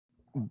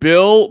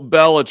Bill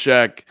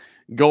Belichick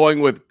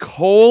going with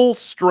Cole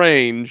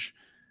Strange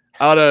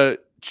out of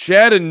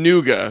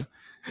Chattanooga.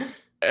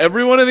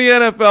 Everyone in the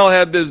NFL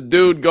had this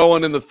dude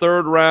going in the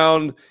third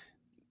round,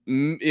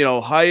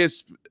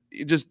 highest,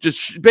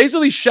 just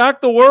basically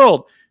shocked the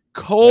world.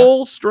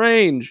 Cole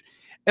Strange.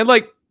 And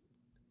like,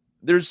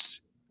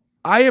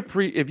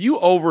 if you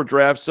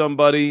overdraft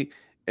somebody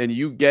and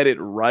you get it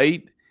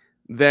right,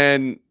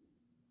 then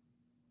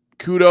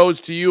kudos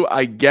to you,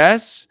 I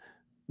guess.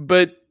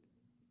 But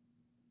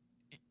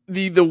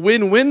the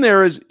win-win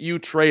there is you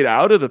trade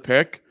out of the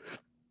pick,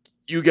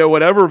 you get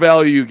whatever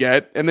value you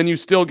get, and then you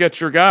still get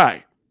your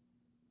guy.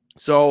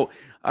 So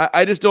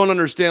I just don't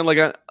understand.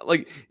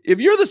 Like if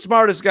you're the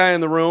smartest guy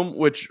in the room,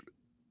 which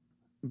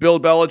Bill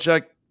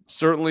Belichick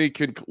certainly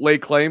could lay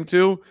claim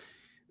to,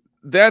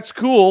 that's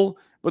cool.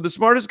 But the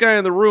smartest guy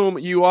in the room,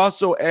 you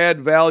also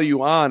add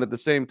value on at the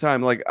same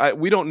time. Like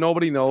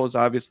nobody knows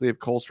obviously if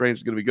Cole Strange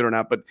is going to be good or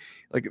not. But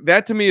like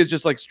that to me is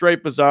just like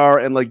straight bizarre,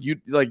 and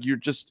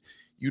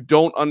you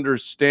don't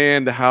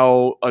understand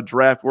how a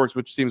draft works,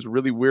 which seems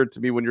really weird to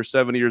me when you're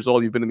 70 years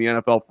old. You've been in the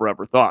NFL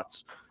forever.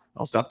 Thoughts?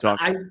 I'll stop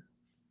talking.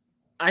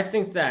 I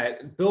think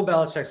that Bill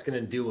Belichick's going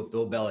to do what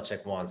Bill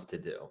Belichick wants to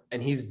do.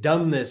 And he's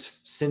done this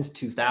since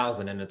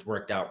 2000, and it's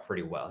worked out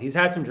pretty well. He's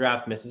had some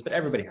draft misses, but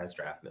everybody has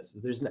draft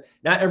misses. There's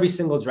not every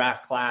single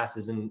draft class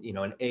is an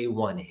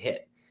A1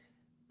 hit.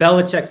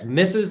 Belichick's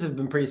misses have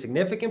been pretty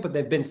significant, but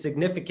they've been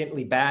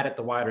significantly bad at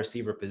the wide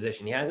receiver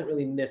position. He hasn't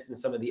really missed in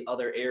some of the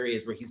other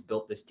areas where he's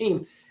built this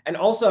team. And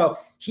also,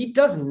 he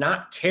does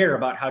not care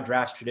about how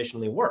drafts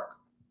traditionally work.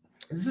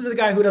 This is a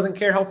guy who doesn't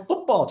care how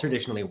football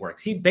traditionally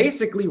works. He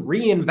basically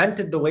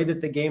reinvented the way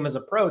that the game is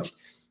approached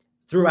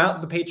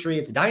throughout the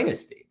Patriots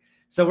dynasty.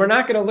 So we're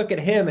not going to look at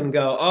him and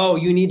go, oh,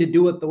 you need to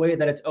do it the way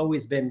that it's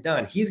always been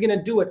done. He's going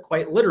to do it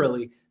quite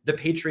literally the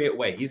Patriot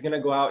way. He's going to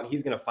go out and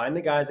he's going to find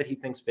the guys that he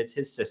thinks fits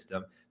his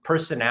system,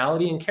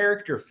 personality and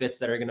character fits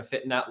that are going to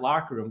fit in that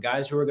locker room,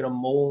 guys who are going to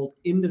mold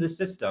into the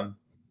system,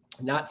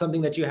 not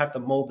something that you have to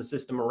mold the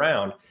system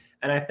around.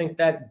 And I think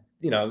that,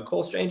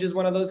 Cole Strange is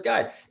one of those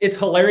guys. It's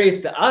hilarious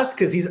to us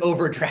because he's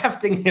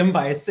overdrafting him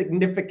by a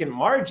significant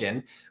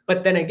margin.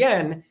 But then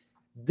again,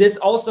 this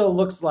also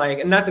looks like,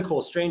 and not the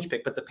Cole Strange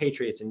pick, but the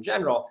Patriots in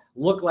general,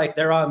 look like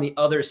they're on the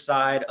other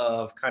side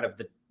of kind of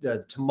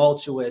the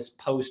tumultuous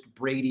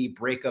post-Brady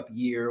breakup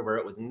year where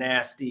it was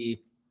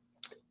nasty.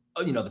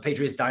 The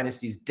Patriots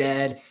dynasty's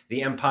dead.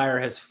 The empire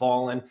has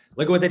fallen.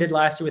 Look at what they did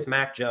last year with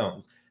Mac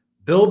Jones.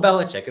 Bill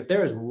Belichick, if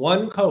there is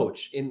one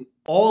coach in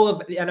all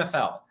of the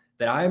NFL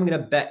that I am going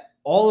to bet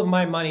all of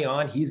my money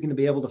on, he's going to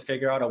be able to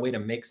figure out a way to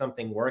make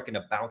something work and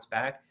to bounce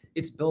back,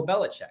 it's Bill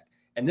Belichick.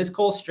 And this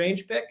Cole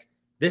Strange pick,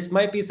 this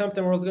might be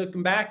something we're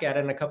looking back at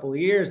in a couple of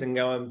years and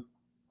going,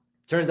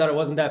 turns out it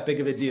wasn't that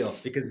big of a deal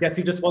because guess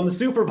who just won the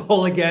Super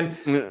Bowl again?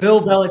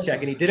 Bill Belichick.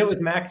 And he did it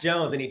with Mac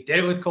Jones and he did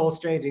it with Cole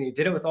Strange and he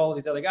did it with all of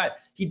these other guys.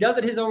 He does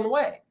it his own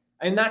way.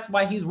 And that's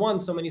why he's won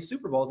so many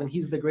Super Bowls and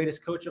he's the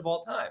greatest coach of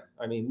all time.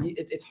 I mean,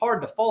 it's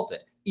hard to fault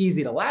it.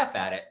 Easy to laugh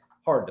at it,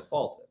 hard to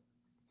fault it.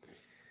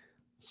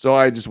 So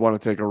I just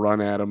want to take a run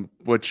at him,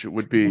 which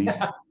would be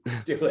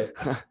do it.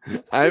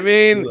 I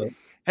mean,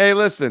 hey,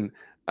 listen.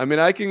 I mean,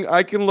 I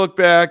can look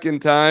back in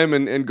time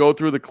and go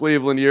through the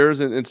Cleveland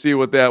years and see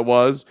what that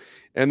was.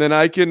 And then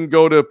I can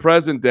go to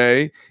present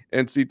day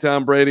and see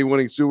Tom Brady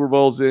winning Super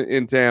Bowls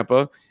in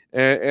Tampa.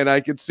 And I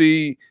could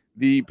see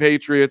the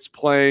Patriots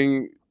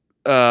playing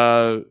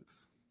a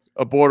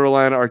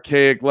borderline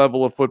archaic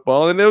level of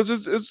football. And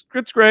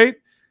it's great.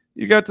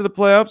 You got to the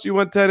playoffs. You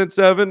went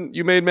 10-7.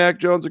 You made Mac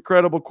Jones a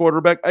credible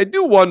quarterback. I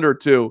do wonder,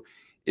 too,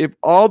 if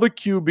all the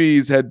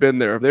QBs had been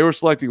there, if they were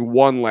selecting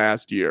one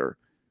last year,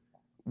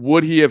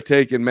 would he have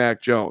taken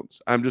Mac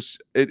Jones?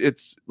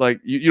 It's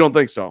like, you don't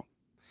think so?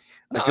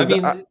 No, I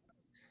mean,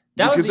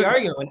 that was the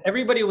argument. When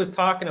everybody was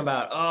talking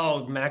about,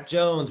 oh, Mac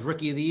Jones,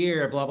 rookie of the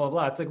year, blah, blah,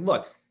 blah. It's like,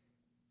 look,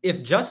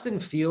 if Justin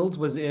Fields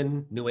was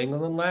in New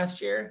England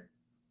last year,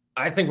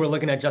 I think we're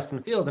looking at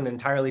Justin Fields in an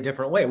entirely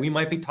different way. We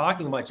might be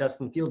talking about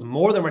Justin Fields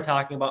more than we're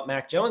talking about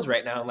Mac Jones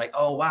right now. I'm like,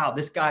 oh, wow,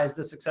 this guy is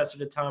the successor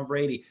to Tom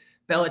Brady.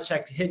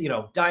 Belichick hit,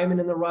 diamond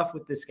in the rough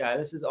with this guy.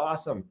 This is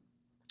awesome.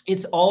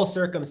 It's all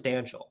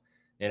circumstantial,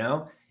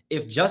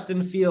 If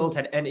Justin Fields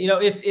had, and,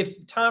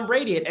 if Tom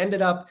Brady had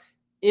ended up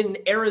in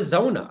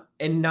Arizona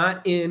and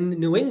not in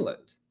New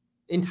England,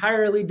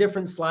 entirely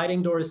different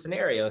sliding doors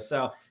scenario.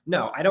 So,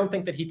 no, I don't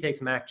think that he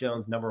takes Mac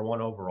Jones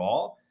 #1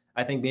 overall.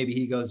 I think maybe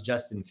he goes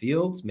Justin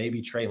Fields,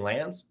 maybe Trey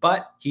Lance,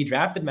 but he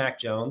drafted Mac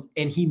Jones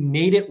and he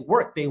made it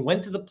work. They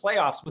went to the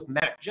playoffs with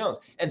Mac Jones.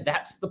 And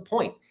that's the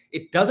point.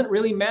 It doesn't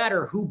really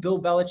matter who Bill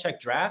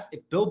Belichick drafts.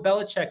 If Bill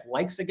Belichick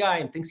likes a guy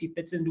and thinks he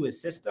fits into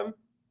his system,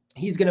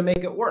 he's going to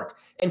make it work.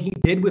 And he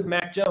did with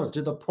Mac Jones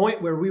to the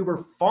point where we were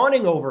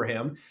fawning over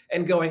him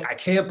and going, I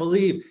can't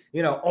believe,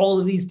 all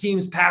of these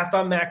teams passed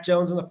on Mac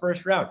Jones in the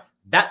first round.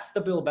 That's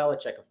the Bill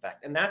Belichick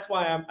effect. And that's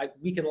why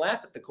we can laugh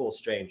at the Cole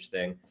Strange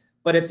thing.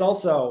 But it's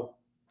also,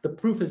 the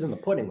proof is in the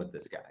pudding with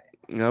this guy.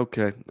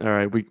 Okay. All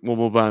right. We'll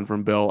move on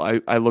from Bill.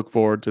 I look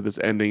forward to this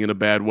ending in a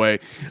bad way,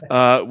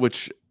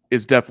 which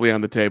is definitely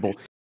on the table.